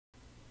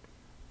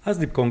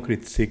ASDIP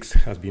Concrete 6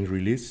 has been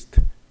released.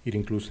 It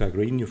includes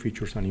great new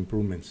features and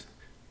improvements.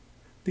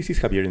 This is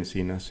Javier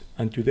Encinas,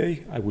 and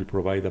today I will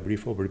provide a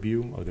brief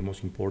overview of the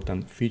most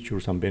important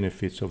features and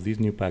benefits of this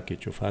new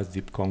package of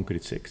ASDIP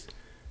Concrete 6.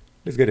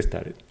 Let's get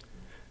started.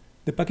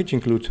 The package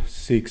includes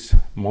 6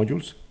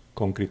 modules: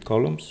 concrete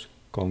columns,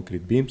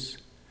 concrete beams,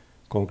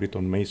 concrete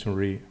on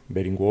masonry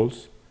bearing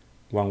walls,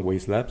 one-way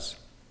slabs,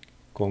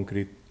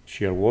 concrete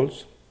shear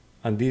walls,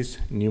 and this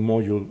new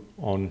module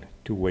on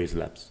two-way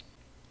slabs.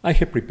 I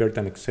have prepared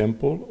an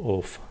example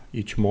of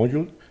each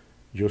module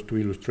just to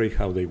illustrate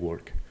how they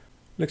work.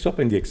 Let's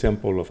open the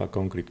example of a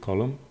concrete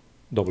column,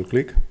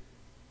 double-click,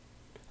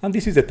 and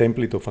this is the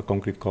template of a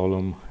concrete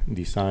column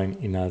designed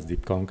in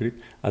ASDIP Concrete.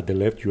 At the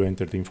left you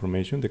enter the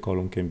information. The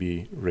column can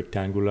be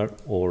rectangular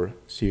or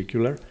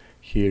circular.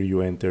 Here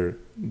you enter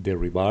the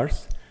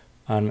rebars,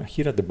 and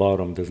here at the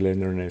bottom the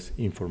slenderness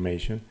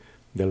information,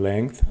 the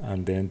length,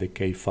 and then the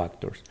K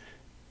factors.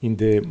 In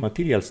the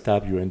materials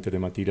tab you enter the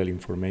material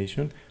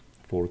information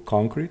for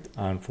concrete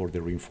and for the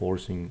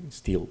reinforcing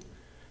steel.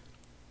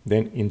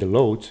 Then in the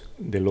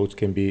loads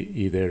can be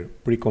either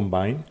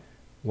pre-combined,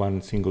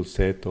 one single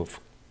set of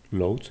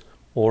loads,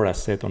 or a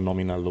set of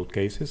nominal load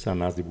cases,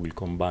 and ASDIP will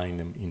combine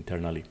them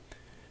internally.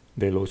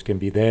 The loads can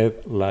be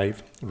dead,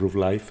 live, roof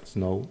life,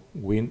 snow,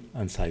 wind,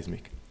 and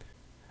seismic.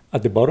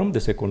 At the bottom,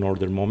 the second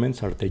order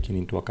moments are taken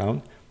into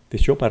account. The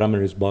Show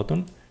Parameters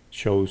button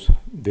shows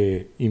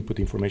the input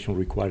information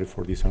required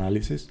for this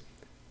analysis.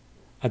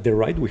 At the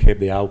right, we have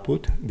the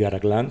output. The at a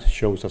glance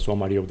shows a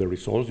summary of the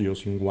results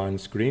using one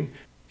screen.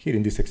 Here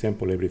in this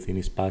example, everything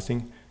is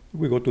passing. If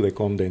we go to the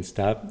Condensed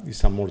tab, this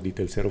is a more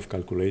detailed set of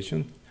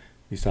calculations.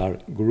 These are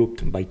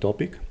grouped by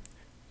topic,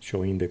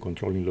 showing the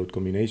controlling load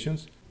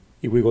combinations.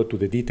 If we go to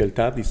the Detail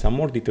tab, this is a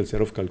more detailed set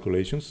of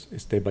calculations,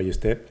 step by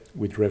step,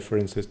 with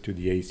references to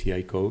the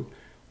ACI code,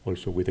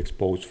 also with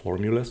exposed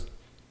formulas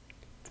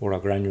for a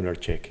granular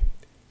check.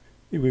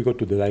 If we go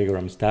to the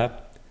Diagrams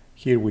tab,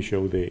 here we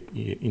show the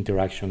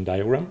interaction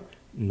diagram,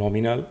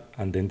 nominal,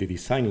 and then the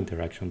design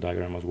interaction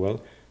diagram as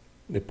well.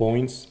 The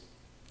points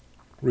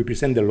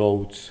represent the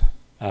loads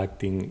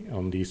acting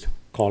on this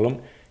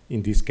column.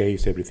 In this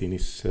case, everything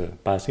is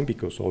passing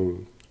because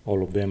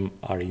all of them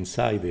are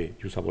inside the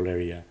usable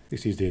area.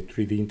 This is the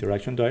 3D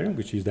interaction diagram,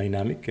 which is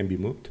dynamic, can be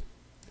moved.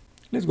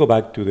 Let's go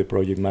back to the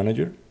project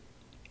manager.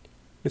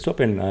 Let's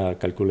open a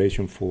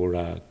calculation for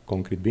a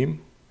concrete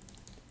beam.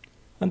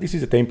 And this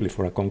is a template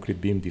for a concrete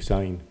beam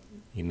design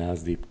in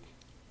ASDIP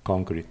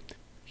Concrete.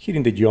 Here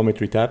in the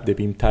Geometry tab, the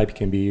beam type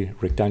can be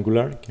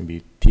rectangular, can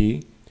be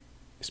T,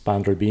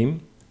 spandrel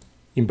beam,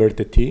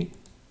 inverted T,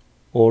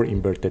 or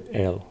inverted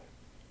L.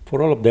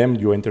 For all of them,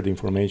 you enter the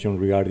information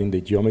regarding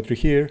the geometry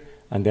here,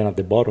 and then at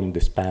the bottom, the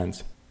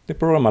spans. The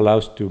program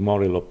allows to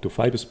model up to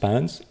 5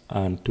 spans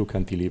and 2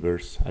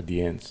 cantilevers at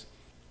the ends.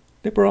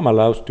 The program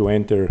allows to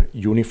enter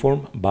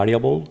uniform,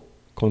 variable,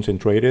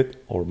 concentrated,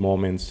 or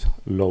moments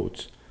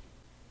loads,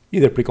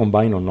 either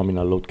pre-combined or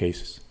nominal load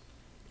cases.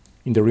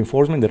 In the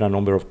reinforcement, there are a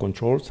number of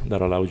controls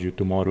that allows you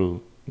to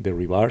model the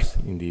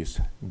rebars in this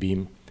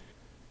beam.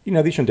 In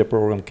addition, the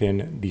program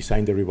can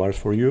design the rebars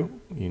for you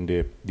in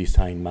the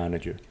Design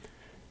Manager.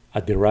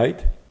 At the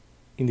right,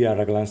 in the At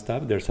a Glance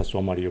tab, there's a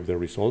summary of the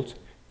results.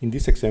 In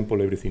this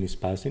example, everything is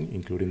passing,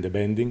 including the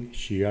bending,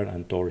 shear,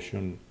 and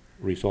torsion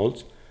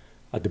results.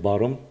 At the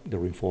bottom, the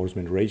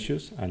reinforcement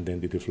ratios, and then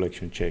the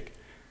deflection check.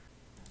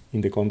 In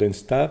the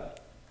Condensed tab,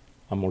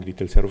 a more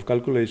detailed set of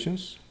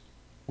calculations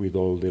with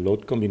all the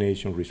load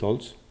combination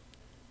results.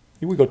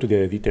 If we go to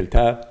the Detail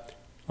tab,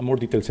 a more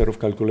detailed set of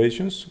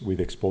calculations with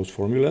exposed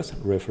formulas,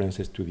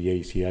 references to the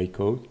ACI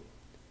code,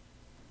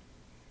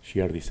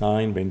 shear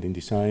design, bending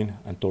design,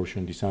 and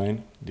torsion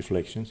design,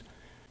 deflections.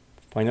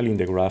 Finally, in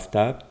the Graph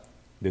tab,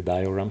 the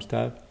Diagrams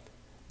tab,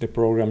 the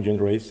program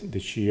generates the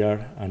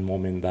shear and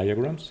moment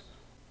diagrams,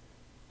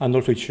 and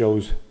also it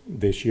shows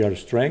the shear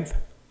strength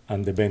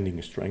and the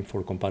bending strength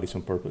for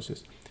comparison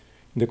purposes.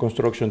 In the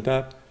Construction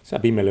tab, it's a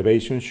beam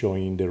elevation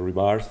showing the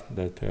rebars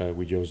that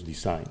we just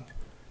designed.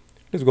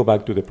 Let's go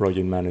back to the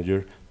Project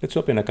Manager. Let's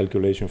open a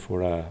calculation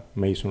for a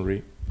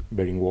masonry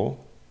bearing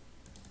wall.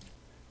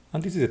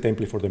 And this is a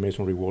template for the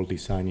masonry wall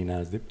design in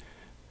ASDIP.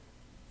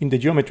 In the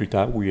Geometry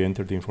tab, we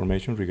enter the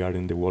information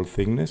regarding the wall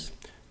thickness.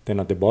 Then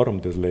at the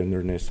bottom, the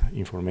slenderness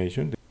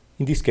information.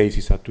 In this case,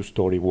 it's a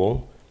 2-story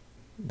wall,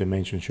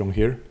 dimension shown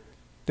here.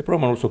 The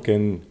program also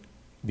can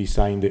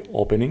design the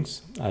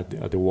openings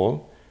at the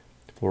wall.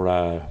 For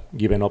a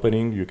given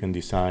opening, you can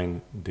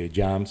design the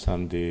jambs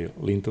and the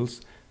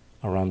lintels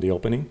around the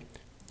opening.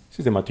 This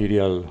is the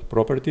material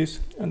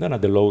properties, and then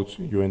at the loads,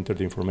 you enter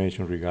the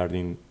information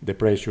regarding the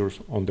pressures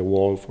on the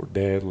wall for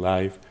dead,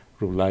 live,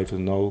 roof life,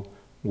 snow,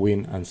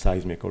 wind, and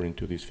seismic according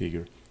to this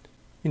figure.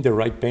 In the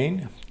right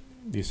pane,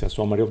 this is a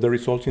summary of the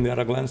results in the At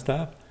a Glance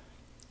tab.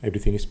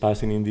 Everything is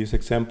passing in this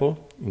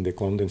example. In the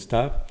Condensed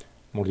tab,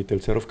 more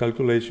detailed set of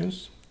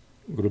calculations,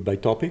 grouped by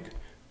topic,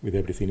 with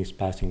everything is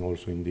passing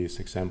also in this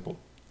example.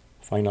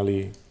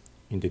 Finally,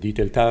 in the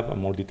Detail tab, a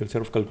more detailed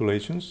set of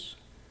calculations,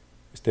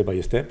 step by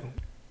step,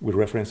 with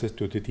references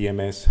to the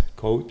TMS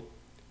code,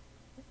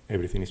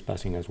 everything is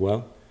passing as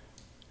well.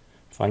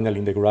 Finally,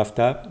 in the graph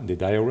tab, the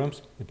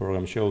diagrams, the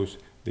program shows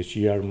the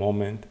shear,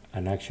 moment,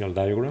 and axial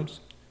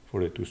diagrams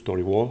for the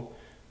two-story wall.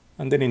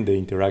 And then in the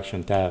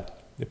interaction tab,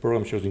 the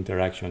program shows the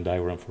interaction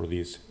diagram for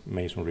this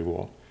masonry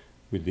wall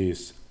with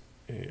these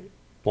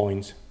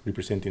points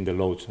representing the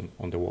loads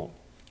on the wall.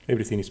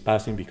 Everything is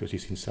passing because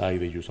it's inside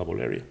the usable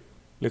area.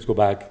 Let's go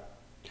back,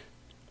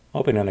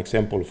 open an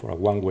example for a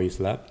one-way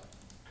slab.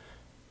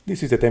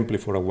 This is the template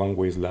for a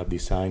one-way slab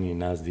design in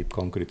ASDIP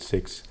CONCRETE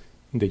 6.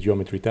 In the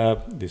geometry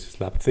tab, this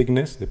slab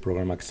thickness, the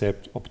program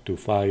accepts up to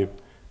 5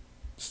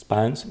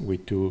 spans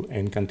with 2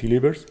 end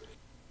cantilevers.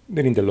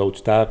 Then in the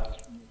loads tab,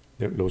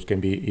 the loads can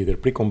be either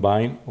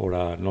pre-combined or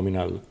a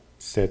nominal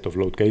set of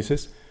load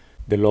cases.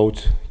 The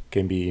loads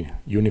can be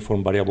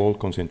uniform variable,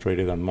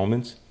 concentrated, and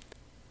moments.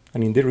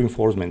 And in the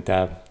reinforcement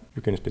tab,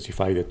 you can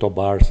specify the top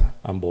bars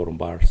and bottom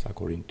bars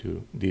according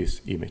to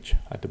this image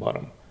at the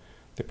bottom.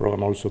 The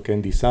program also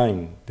can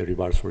design the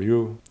rebars for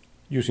you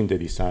using the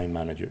design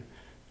manager.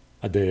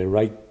 At the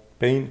right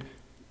pane,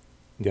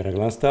 the at a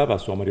glance tab, a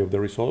summary of the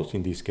results.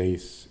 In this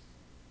case,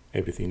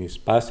 everything is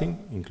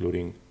passing,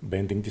 including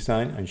bending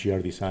design and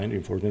shear design,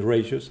 reinforcement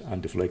ratios,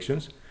 and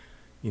deflections.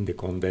 In the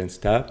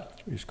condensed tab,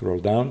 you scroll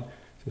down,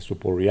 the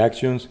support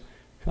reactions,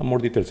 a more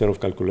detailed set of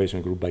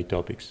calculations grouped by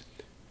topics.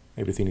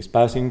 Everything is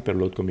passing per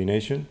load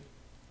combination.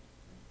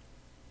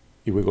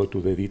 If we go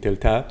to the detail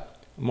tab,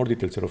 a more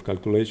detailed set of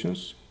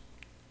calculations,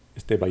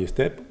 step by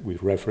step,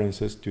 with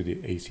references to the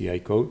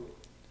ACI code.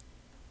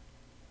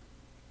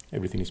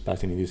 Everything is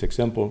passing in this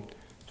example.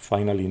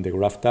 Finally, in the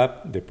graph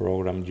tab, the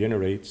program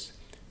generates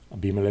a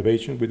beam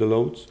elevation with the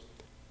loads,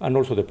 and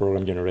also the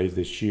program generates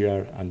the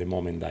shear and the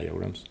moment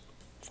diagrams.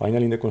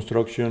 Finally, in the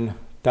construction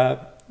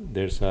tab,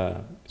 there's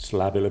a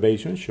slab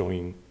elevation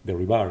showing the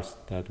rebars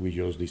that we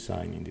just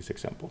designed in this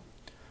example.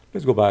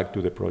 Let's go back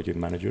to the project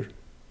manager.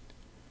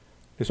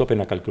 Let's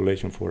open a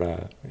calculation for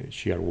a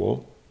shear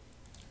wall.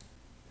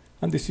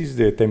 And this is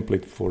the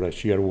template for a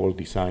shear wall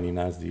design in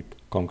ASDIP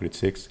CONCRETE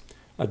 6.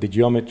 At the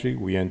geometry,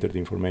 we entered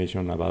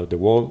information about the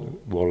wall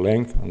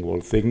length and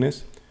wall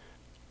thickness,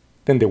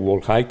 then the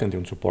wall height and the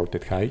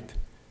unsupported height.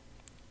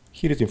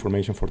 Here is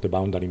information for the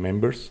boundary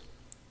members.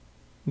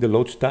 In the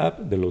loads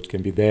tab, the loads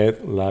can be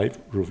dead, live,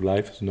 roof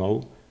live,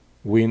 snow,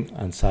 wind,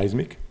 and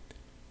seismic,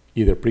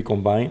 either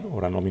pre-combined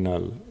or a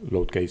nominal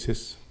load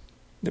cases.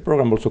 The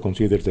program also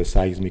considers the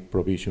seismic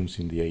provisions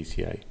in the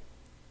ACI.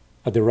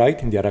 At the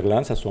right, in the at a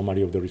glance, a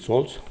summary of the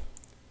results.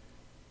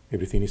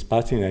 Everything is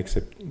passing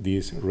except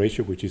this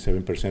ratio, which is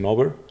 7%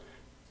 over.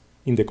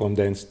 In the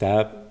condensed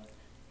tab,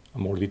 a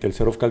more detailed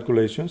set of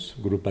calculations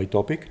grouped by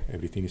topic.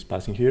 Everything is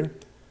passing here.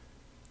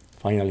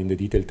 Finally, in the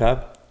detail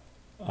tab,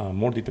 a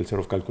more detailed set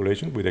of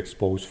calculations with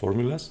exposed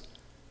formulas,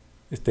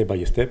 step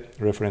by step,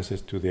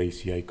 references to the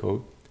ACI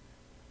code.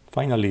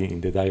 Finally,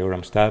 in the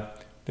diagrams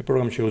tab, the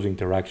program shows the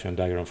interaction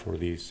diagram for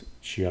this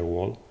shear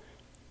wall,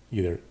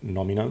 either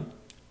nominal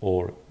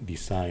or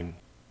design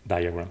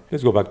diagram.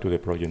 Let's go back to the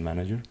project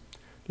manager.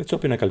 Let's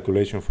open a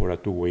calculation for a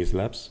two-way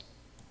slabs.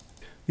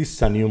 This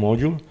is a new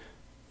module.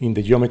 In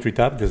the geometry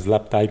tab, the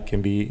slab type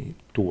can be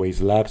two-way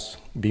slabs,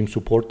 beam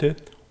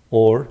supported,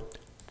 or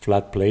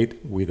flat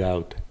plate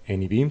without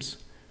any beams,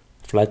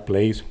 flat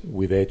plates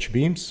with edge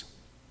beams,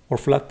 or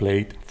flat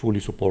plate fully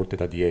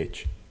supported at the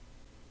edge.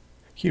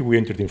 Here we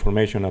entered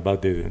information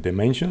about the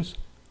dimensions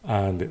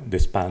and the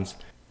spans.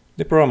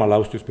 The program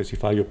allows to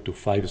specify up to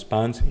 5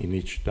 spans in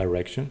each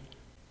direction.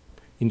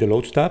 In the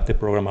loads tab, the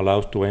program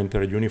allows to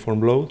enter a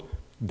uniform load,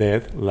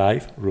 dead,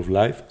 live, roof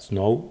live,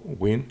 snow,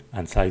 wind,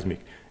 and seismic,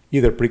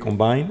 either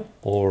pre-combined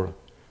or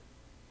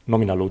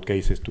nominal load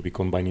cases to be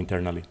combined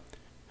internally.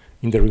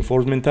 In the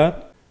reinforcement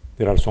tab,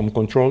 there are some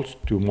controls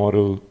to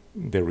model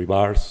the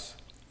rebars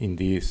in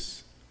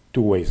this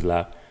two-way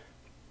slab.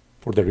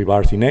 For the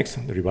rebars in X,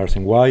 the rebars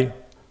in Y,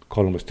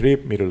 column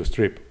strip, middle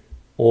strip,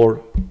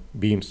 or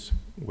beams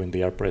when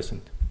they are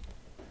present.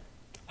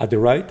 At the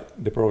right,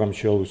 the program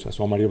shows a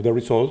summary of the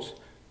results.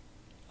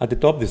 At the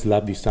top, the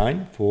slab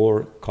design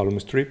for column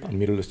strip and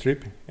middle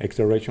strip, X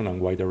direction and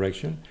Y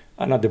direction,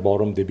 and at the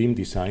bottom, the beam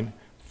design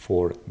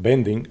for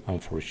bending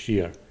and for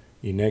shear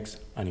in X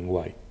and in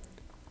Y.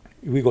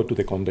 If we go to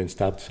the condensed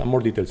tab, some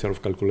more detailed set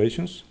of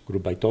calculations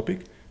grouped by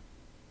topic.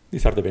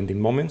 These are the bending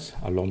moments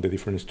along the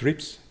different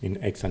strips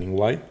in X and in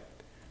Y.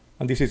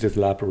 And this is the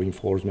slab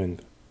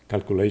reinforcement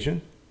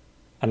calculation.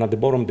 And at the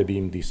bottom, the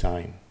beam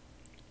design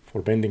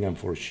for bending and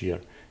for shear.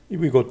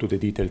 If we go to the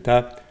detail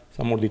tab,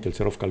 some more detailed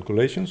set of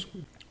calculations.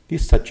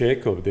 This is a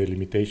check of the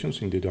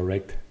limitations in the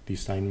direct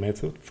design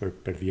method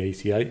per the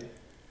ACI.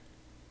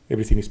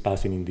 Everything is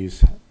passing in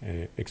this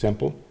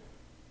example.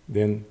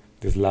 Then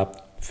the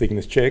slab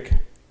thickness check.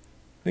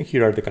 Then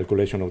here are the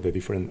calculation of the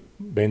different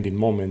bending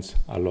moments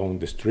along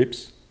the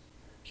strips.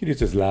 Here is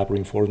the slab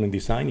reinforcement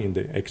design in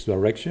the X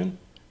direction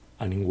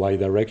and in Y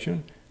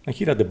direction. And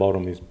here at the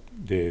bottom is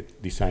the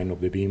design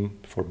of the beam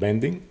for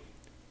bending.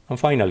 And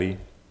finally,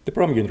 the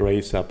program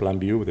generates a plan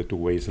view with a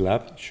two-way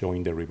slab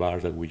showing the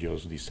rebars that we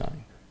just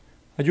designed.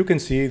 As you can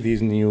see,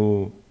 this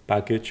new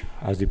package,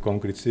 ASDIP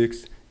CONCRETE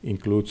 6,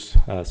 includes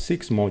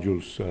 6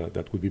 modules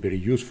that would be very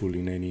useful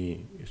in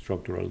any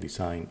structural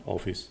design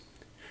office.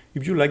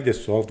 If you like the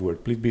software,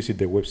 please visit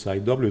the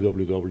website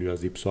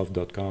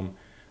www.asdipsoft.com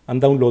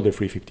and download the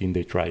free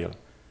 15-day trial.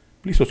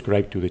 Please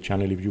subscribe to the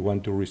channel if you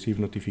want to receive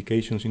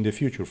notifications in the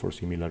future for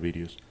similar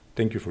videos.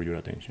 Thank you for your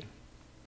attention.